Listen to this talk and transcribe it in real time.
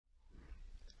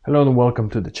Hello and welcome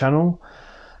to the channel.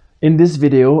 In this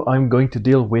video I'm going to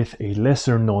deal with a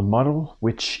lesser known model,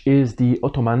 which is the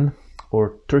Ottoman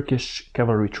or Turkish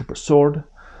Cavalry Trooper Sword,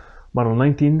 model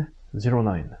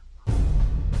 1909.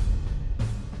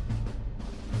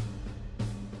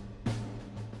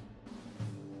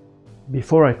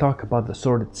 Before I talk about the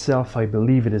sword itself, I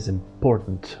believe it is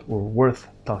important or worth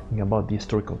talking about the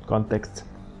historical context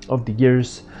of the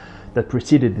years that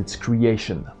preceded its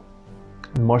creation.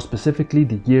 And more specifically,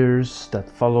 the years that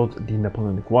followed the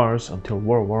Napoleonic Wars until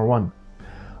World War I,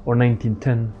 or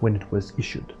 1910 when it was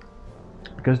issued.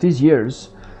 Because these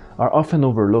years are often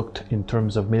overlooked in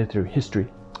terms of military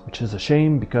history, which is a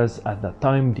shame because at that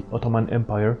time the Ottoman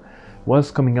Empire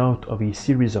was coming out of a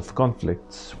series of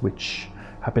conflicts which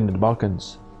happened in the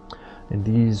Balkans. And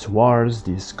these wars,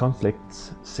 these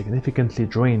conflicts, significantly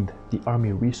drained the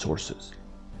army resources.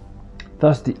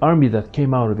 Thus, the army that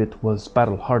came out of it was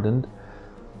battle-hardened,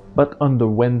 but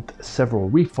underwent several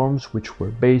reforms which were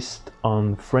based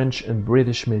on French and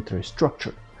British military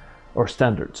structure, or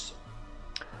standards.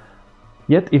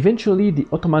 Yet eventually the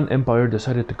Ottoman Empire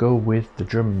decided to go with the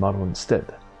German model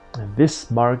instead. And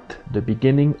this marked the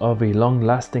beginning of a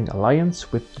long-lasting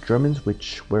alliance with the Germans,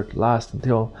 which were to last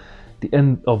until the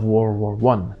end of World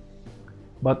War I,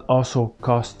 but also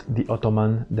cost the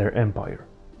Ottoman their empire.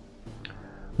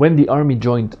 When the army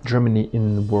joined Germany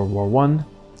in World War I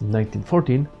in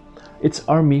 1914, its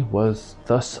army was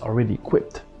thus already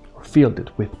equipped or fielded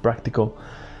with practical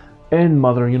and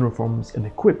modern uniforms and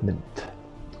equipment.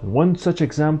 One such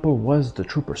example was the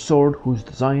trooper sword, whose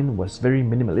design was very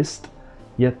minimalist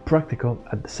yet practical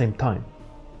at the same time.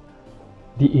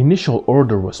 The initial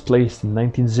order was placed in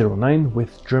 1909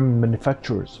 with German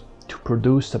manufacturers to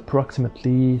produce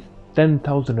approximately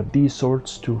 10,000 of these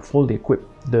swords to fully equip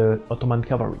the Ottoman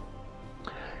cavalry.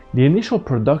 The initial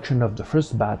production of the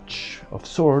first batch of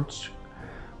swords,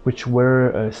 which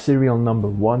were serial number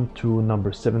 1 to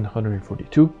number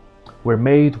 742, were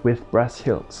made with brass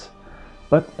hilts,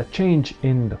 but a change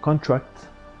in the contract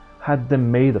had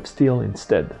them made of steel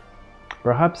instead.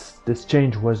 Perhaps this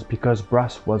change was because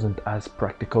brass wasn't as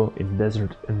practical in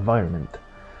desert environment,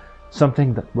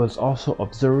 something that was also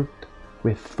observed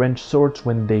with French swords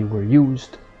when they were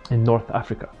used in North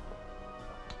Africa.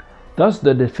 Thus,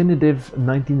 the definitive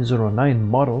 1909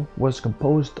 model was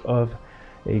composed of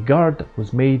a guard that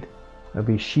was made of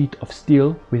a sheet of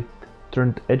steel with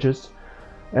turned edges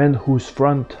and whose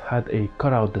front had a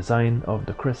cutout design of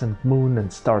the crescent moon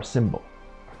and star symbol.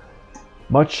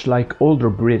 Much like older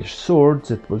British swords,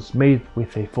 it was made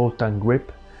with a full-time grip,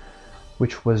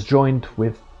 which was joined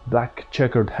with black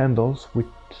checkered handles, which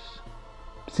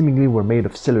seemingly were made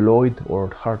of celluloid or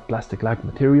hard plastic-like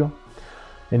material,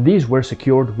 and these were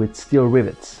secured with steel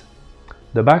rivets.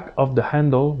 The back of the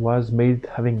handle was made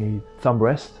having a thumb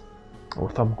rest or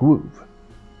thumb groove.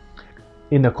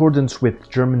 In accordance with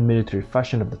German military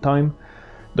fashion of the time,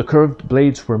 the curved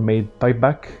blades were made pipe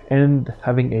back and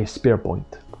having a spear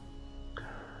point.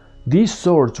 These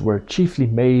swords were chiefly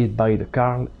made by the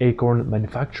Carl Acorn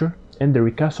manufacturer, and the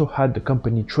ricasso had the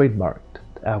company trademarked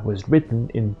that was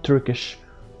written in Turkish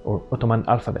or Ottoman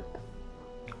alphabet.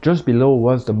 Just below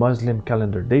was the Muslim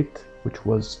calendar date, which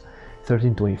was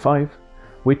 1325,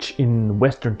 which in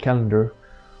Western calendar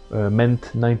meant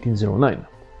 1909,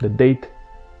 the date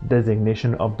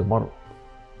designation of the model.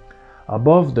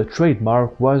 Above the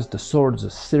trademark was the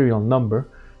sword's serial number,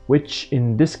 which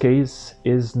in this case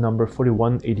is number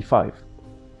 4185.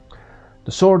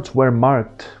 The swords were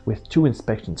marked with two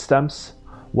inspection stamps,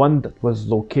 one that was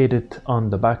located on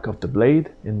the back of the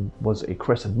blade and was a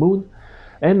crescent moon,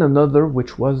 and another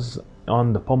which was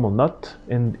on the pommel nut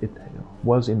and it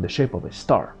was in the shape of a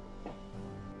star.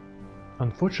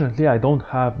 Unfortunately, I don't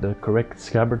have the correct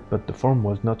scabbard, but the form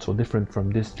was not so different from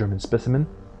this German specimen.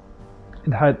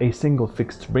 It had a single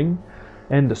fixed ring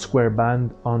and a square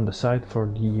band on the side for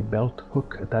the belt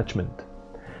hook attachment.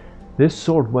 This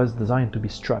sword was designed to be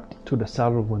strapped to the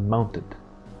saddle when mounted.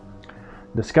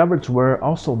 The scabbards were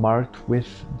also marked with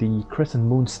the crescent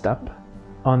moon stab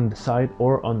on the side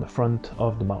or on the front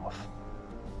of the mouth.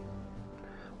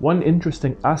 One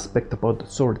interesting aspect about the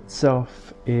sword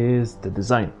itself is the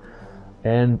design,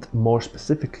 and more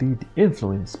specifically the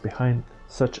influence behind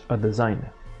such a design.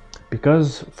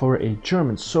 Because for a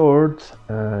German sword,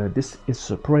 this is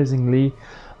surprisingly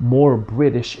more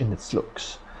British in its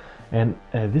looks. And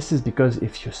this is because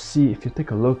if you take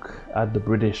a look at the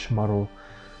British model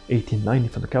 1890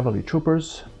 for the cavalry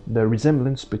troopers, the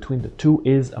resemblance between the two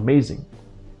is amazing.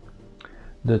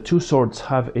 The two swords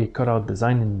have a cutout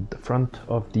design in the front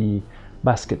of the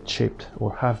basket-shaped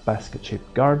or half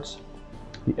basket-shaped guards.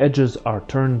 The edges are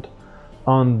turned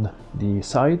on the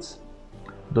sides.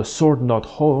 the sword knot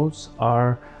holes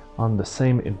are on the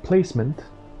same emplacement.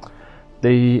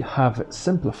 They have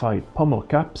simplified pommel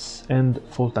caps and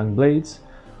full-tang blades,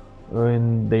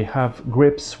 and they have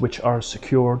grips which are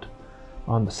secured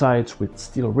on the sides with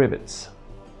steel rivets.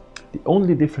 The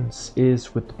only difference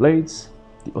is with the blades,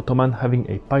 the Ottoman having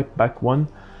a pipe back one,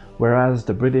 whereas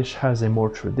the British has a more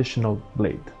traditional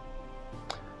blade.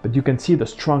 But you can see the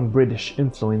strong British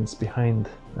influence behind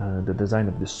the design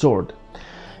of this sword.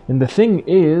 And the thing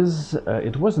is,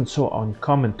 it wasn't so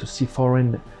uncommon to see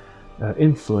foreign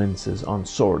influences on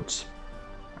swords.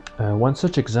 One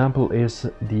such example is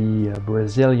the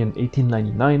Brazilian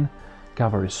 1899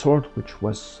 cavalry sword, which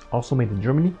was also made in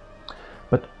Germany,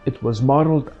 but it was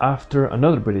modeled after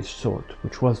another British sword,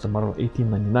 which was the model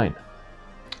 1899.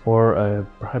 Or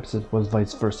perhaps it was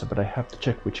vice versa, but I have to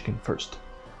check which came first.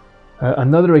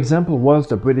 Another example was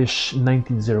the British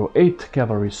 1908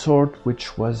 cavalry sword,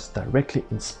 which was directly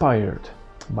inspired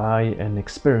by an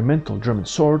experimental German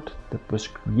sword that was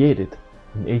created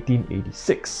in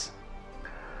 1886.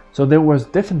 So there was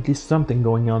definitely something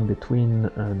going on between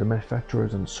the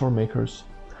manufacturers and sword makers.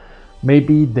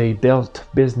 Maybe they dealt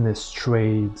business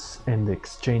trades and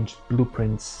exchanged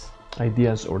blueprints,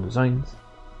 ideas or designs.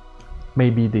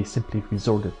 Maybe they simply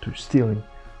resorted to stealing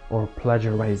or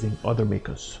plagiarizing other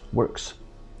makers' works.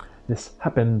 This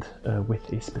happened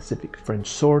with a specific French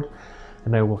sword,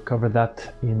 and I will cover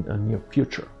that in a near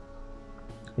future.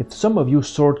 If some of you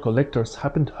sword collectors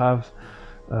happen to have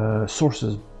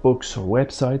sources, books or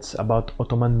websites about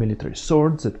Ottoman military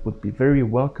swords, it would be very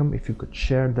welcome if you could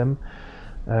share them,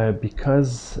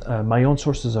 because my own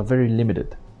sources are very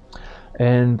limited.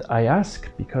 And I ask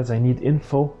because I need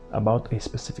info about a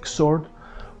specific sword,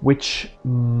 which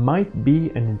might be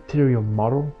an interior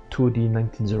model to the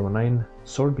 1909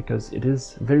 sword, because it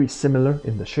is very similar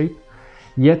in the shape,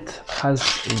 yet has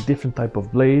a different type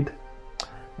of blade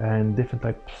and different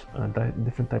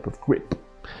type of grip.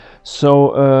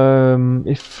 So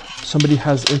if somebody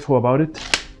has info about it,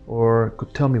 or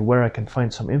could tell me where I can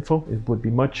find some info, it would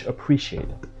be much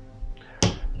appreciated.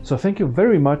 So thank you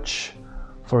very much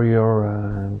for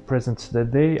your presence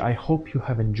today. I hope you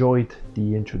have enjoyed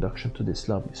the introduction to this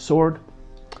lovely sword.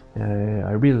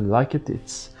 I really like it.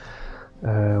 It's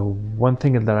one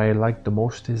thing that I like the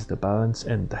most is the balance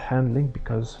and the handling,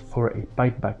 because for a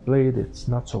pipe back blade it's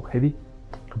not so heavy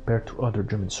compared to other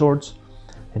German swords,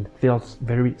 and it feels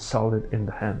very solid in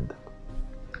the hand.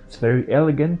 It's very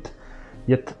elegant,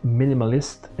 yet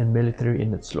minimalist and military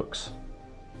in its looks.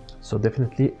 So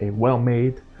definitely a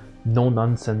well-made,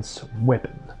 no-nonsense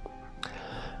weapon.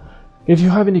 If you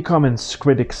have any comments,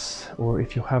 critics, or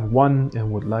if you have one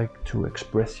and would like to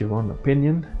express your own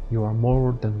opinion, you are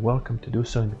more than welcome to do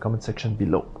so in the comment section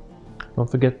below. Don't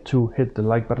forget to hit the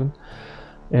like button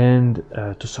and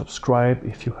to subscribe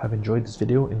if you have enjoyed this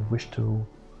video and wish to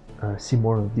see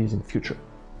more of these in the future.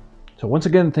 So once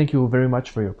again, thank you very much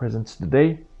for your presence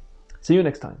today. See you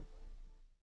next time.